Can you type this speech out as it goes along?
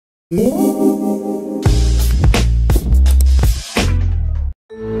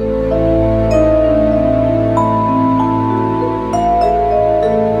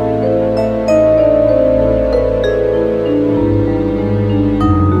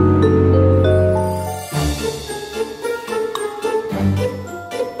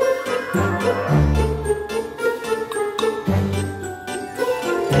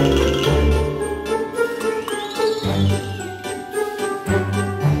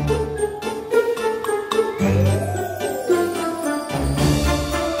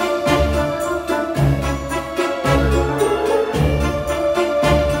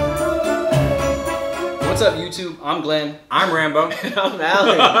What's up, YouTube? I'm Glenn. I'm Rambo. And I'm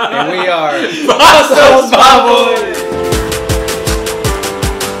Alan. And we are Bastos Baboys.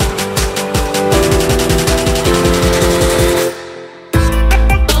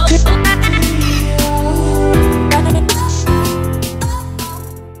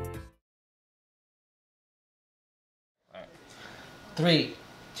 Three,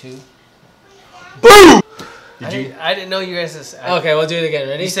 two. Boom! I didn't know you guys just... Okay, we'll do it again.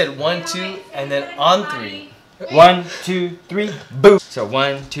 Ready? You said 1, 2, and then on 3. 1, 2, 3, boo. So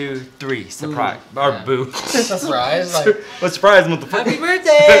 1, 2, 3, surprise. Or boo. Surprise? Like, What surprise, motherfucker? happy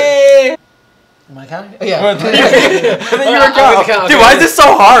birthday! Am I counting? Oh, yeah. I think you were count. counting. Okay. Dude, why is this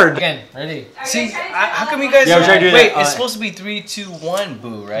so hard? Again, ready? See, how come you guys... Yeah, we're trying to do Wait, that. it's supposed to be 3, 2, 1,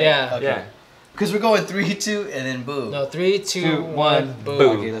 boo, right? Yeah. Okay. Yeah. Because we're going 3, 2, and then boo. No, 3, 2, 1, boo. boo.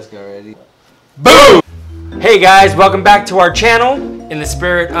 Okay, let's go. Ready? Boo! Hey guys, welcome back to our channel. In the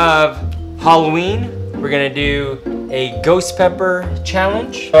spirit of Halloween, we're gonna do a ghost pepper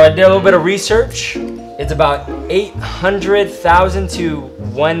challenge. So I did a little bit of research. It's about 800,000 to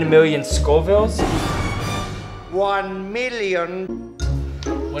 1 million Scovilles. 1 million.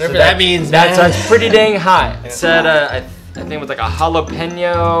 Whatever that means, That's man. pretty dang high. It said, I think it was like a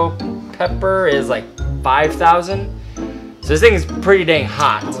jalapeno pepper is like 5,000. So this thing is pretty dang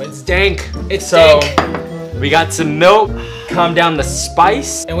hot. Oh, it's dank. It's So dank. we got some milk, calm down the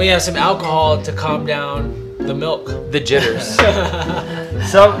spice, And we have some alcohol to calm down the milk. the jitters.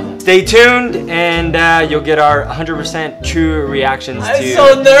 So stay tuned, and you'll get our 100% true reactions I'm to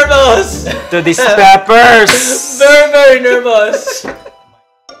so nervous. to these peppers. Very, very nervous.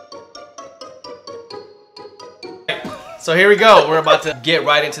 So here we go. We're about to get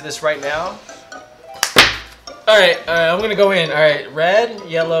right into this right now. All right, I'm gonna go in. All right, red,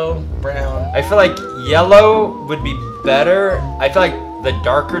 yellow, brown. I feel like yellow would be better. I feel like the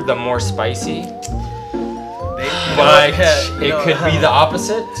darker, the more spicy. But it could be the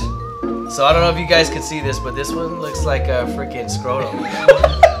opposite. So I don't know if you guys can see this, but this one looks like a freaking scrotum.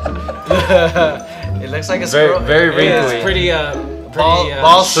 It looks like a scrotum. Very wrinkly. It's pretty,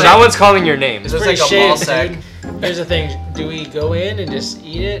 Ball So that one's calling your name. It looks pretty like a ball shaved, sack. dude. Here's the thing. Do we go in and just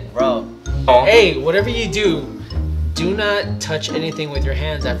eat it? Bro. Oh. Hey, whatever you do, do not touch anything with your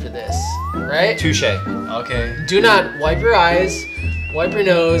hands after this, right? Touche. Okay. Do not wipe your eyes, wipe your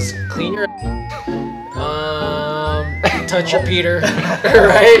nose, clean your touch your Peter,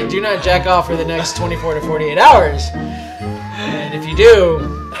 right? Do not jack off for the next 24 to 48 hours. And if you do,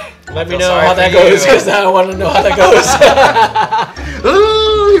 let me know how that goes, because I want to know how that goes.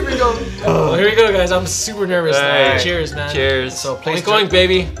 Ooh, here we go. Well, here we go, guys. I'm super nervous. Alright. Cheers, man. Cheers. So Oink, place oink,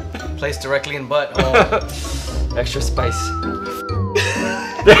 baby. placed directly in butt. Oh. Extra spice. Dude,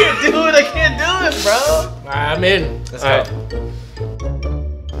 I can't do it, bro. Alright, I'm in. Let's Alright. go.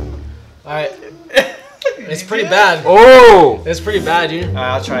 Alright. It's pretty bad. Oh! It's pretty bad, dude. Alright,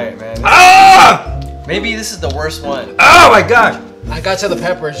 I'll try it, man. Ah! Maybe this is the worst one. Oh my gosh! I got to the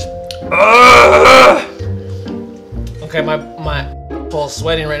peppers. Ah! Okay, my pulse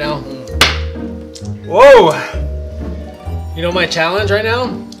sweating right now. Whoa! You know my challenge right now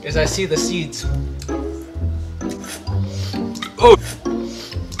is I see the seeds. Oh!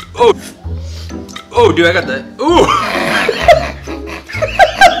 Oh! Oh, dude, I got that. Ooh!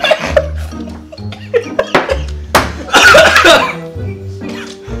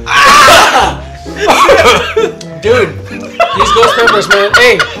 Dude, these ghost peppers, man.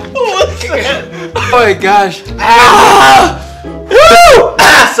 Hey. Oh my gosh. Ah! Woo!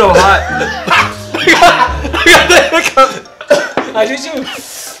 Ah, so hot. I do too.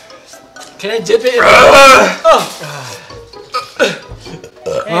 Can I dip it in?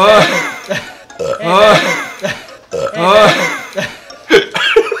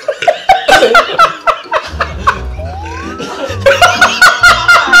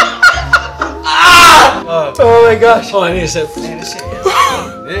 Oh my gosh. Oh, I need a sip. Man, this shit is...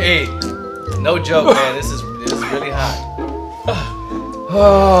 Hey, no joke, man. This is really hot.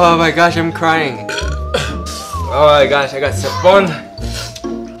 Oh my gosh, I'm crying. Oh my gosh, I got sip one.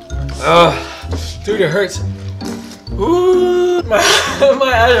 Dude, it hurts. Ooh, my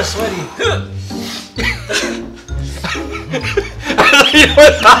eyes are sweaty. You know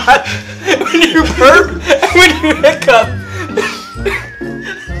what's hot? When you burp and when you hiccup.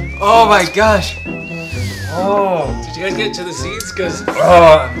 Oh my gosh. Oh. Did you guys get to the seeds? Cause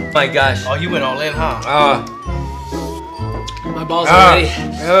oh my gosh. Oh, you went all in, huh? my balls are ready.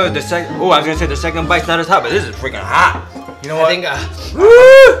 Oh, the second. Oh, I was gonna say the second bite's not as hot, but this is freaking hot. You know what? I think.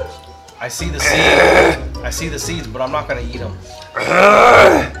 I see the seeds. I see the seeds, but I'm not gonna eat them.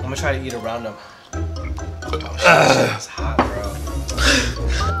 I'm gonna try to eat around them. Oh shit, it's hot, bro.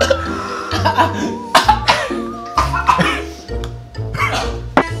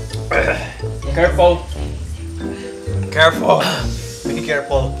 Careful. Careful. Be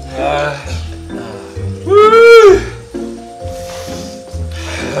careful.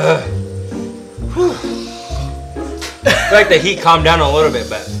 I feel like the heat calmed down a little bit,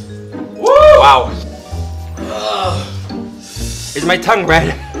 but wow. Is my tongue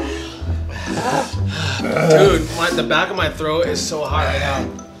red? Dude, the back of my throat is so hot right now.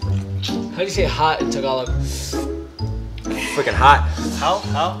 How do you say hot in Tagalog? Freaking hot. How?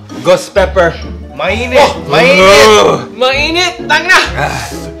 Ghost pepper. Mainit! Mainit! Tanga!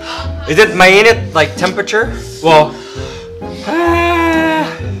 Is it mainit like temperature? Well.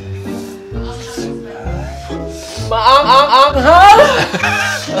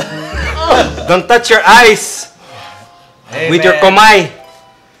 Don't touch your eyes with your komay.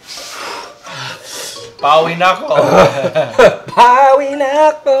 Bawi na ko. Bawi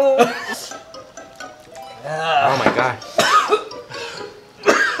na ko. Oh my god.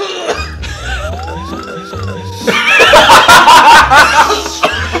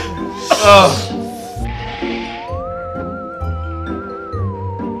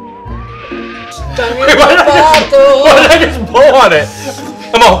 Why did I just blow on it?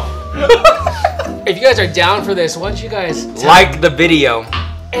 Come on. If you guys are down for this, why don't you guys Like the video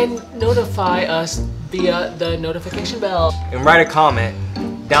and notify us via the notification bell and write a comment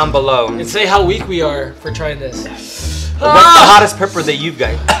down below. and say how weak we are for trying this. What's the hottest pepper that you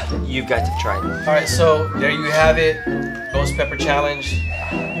guys have tried? Alright, so there you have it. Ghost Pepper Challenge.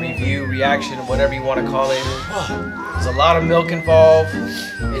 Review, reaction, whatever you want to call it. There's a lot of milk involved.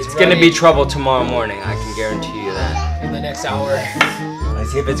 It's gonna be trouble tomorrow morning. I can guarantee you that. In the next hour.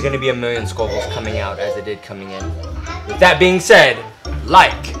 Let's see if it's gonna be 1,000,000 Scovilles coming out as it did coming in. With that being said,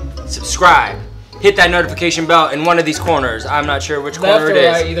 like, subscribe, hit that notification bell in one of these corners. I'm not sure which Left corner or it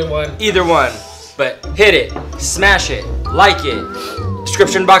is. right, either one. Either one. But hit it, smash it, like it.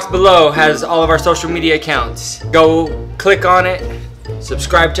 Description box below has all of our social media accounts. Go click on it,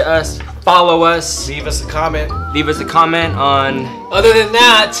 subscribe to us, follow us, Leave us a comment. leave us a comment on. Other than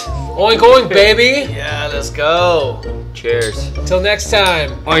that, oink oink baby. Yeah, let's go. Cheers. Till next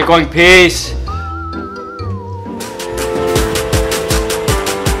time. Oink oink, peace.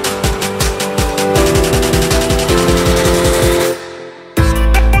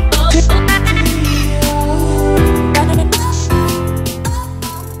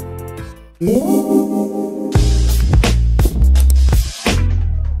 Ooh.